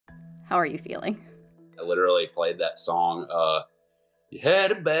How are you feeling? I literally played that song, You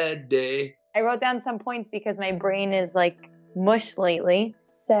Had a Bad Day. I wrote down some points because my brain is like mush lately.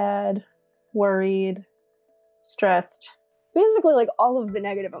 Sad, worried, stressed. Basically like all of the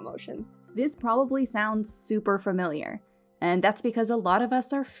negative emotions. This probably sounds super familiar, and that's because a lot of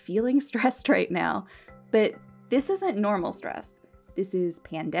us are feeling stressed right now. But this isn't normal stress. This is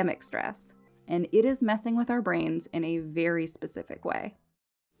pandemic stress, and it is messing with our brains in a very specific way.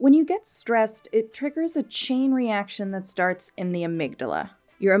 When you get stressed, it triggers a chain reaction that starts in the amygdala,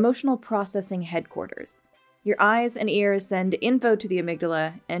 your emotional processing headquarters. Your eyes and ears send info to the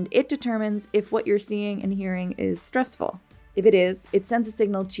amygdala, and it determines if what you're seeing and hearing is stressful. If it is, it sends a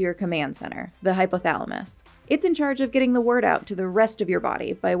signal to your command center, the hypothalamus. It's in charge of getting the word out to the rest of your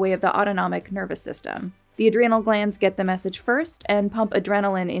body by way of the autonomic nervous system. The adrenal glands get the message first and pump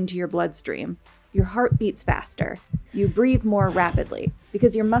adrenaline into your bloodstream. Your heart beats faster. You breathe more rapidly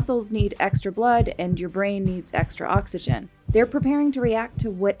because your muscles need extra blood and your brain needs extra oxygen. They're preparing to react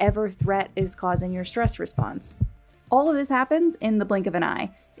to whatever threat is causing your stress response. All of this happens in the blink of an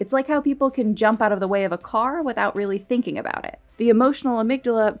eye. It's like how people can jump out of the way of a car without really thinking about it. The emotional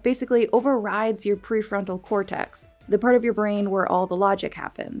amygdala basically overrides your prefrontal cortex, the part of your brain where all the logic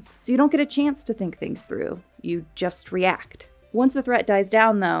happens. So you don't get a chance to think things through. You just react. Once the threat dies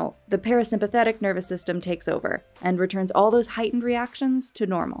down, though, the parasympathetic nervous system takes over and returns all those heightened reactions to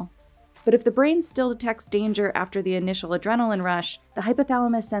normal. But if the brain still detects danger after the initial adrenaline rush, the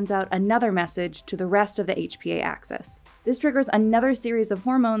hypothalamus sends out another message to the rest of the HPA axis. This triggers another series of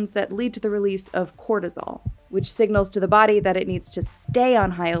hormones that lead to the release of cortisol, which signals to the body that it needs to stay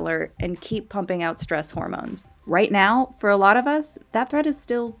on high alert and keep pumping out stress hormones. Right now, for a lot of us, that threat is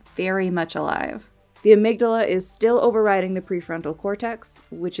still very much alive. The amygdala is still overriding the prefrontal cortex,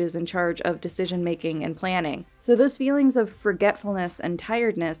 which is in charge of decision-making and planning. So those feelings of forgetfulness and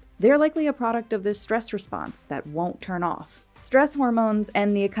tiredness, they're likely a product of this stress response that won't turn off. Stress hormones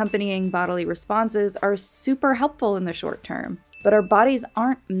and the accompanying bodily responses are super helpful in the short term, but our bodies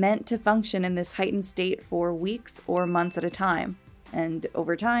aren't meant to function in this heightened state for weeks or months at a time. And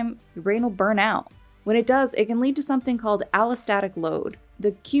over time, your brain will burn out. When it does, it can lead to something called allostatic load,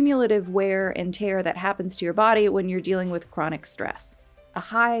 the cumulative wear and tear that happens to your body when you're dealing with chronic stress. A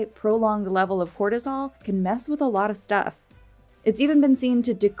high, prolonged level of cortisol can mess with a lot of stuff. It's even been seen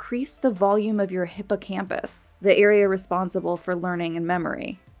to decrease the volume of your hippocampus, the area responsible for learning and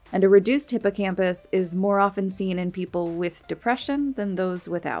memory. And a reduced hippocampus is more often seen in people with depression than those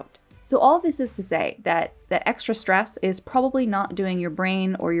without. So all this is to say that extra stress is probably not doing your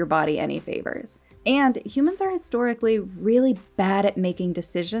brain or your body any favors. And humans are historically really bad at making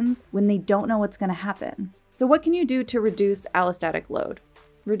decisions when they don't know what's going to happen. So what can you do to reduce allostatic load?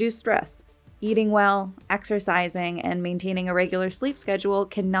 Reduce stress. Eating well, exercising, and maintaining a regular sleep schedule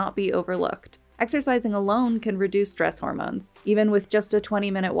cannot be overlooked. Exercising alone can reduce stress hormones, even with just a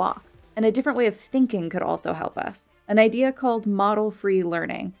 20-minute walk. And a different way of thinking could also help us. An idea called model-free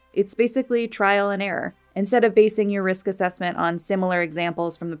learning. It's basically trial and error. Instead of basing your risk assessment on similar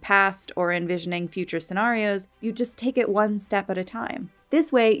examples from the past or envisioning future scenarios, you just take it one step at a time.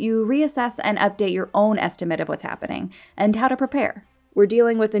 This way, you reassess and update your own estimate of what's happening and how to prepare. We're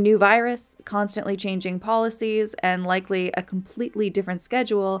dealing with a new virus, constantly changing policies, and likely a completely different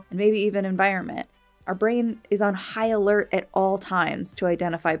schedule and maybe even environment. Our brain is on high alert at all times to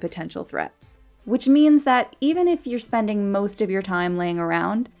identify potential threats. Which means that even if you're spending most of your time laying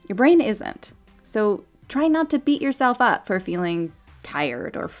around, your brain isn't. So try not to beat yourself up for feeling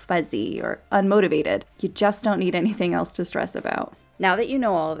tired or fuzzy or unmotivated. You just don't need anything else to stress about. Now that you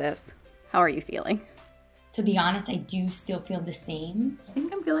know all of this, how are you feeling? To be honest, I do still feel the same. I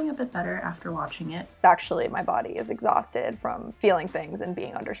think I'm feeling a bit better after watching it. It's actually my body is exhausted from feeling things and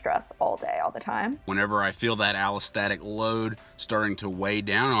being under stress all day, all the time. Whenever I feel that allostatic load starting to weigh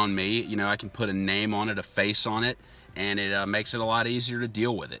down on me, I can put a name on it, a face on it, and it makes it a lot easier to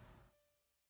deal with it.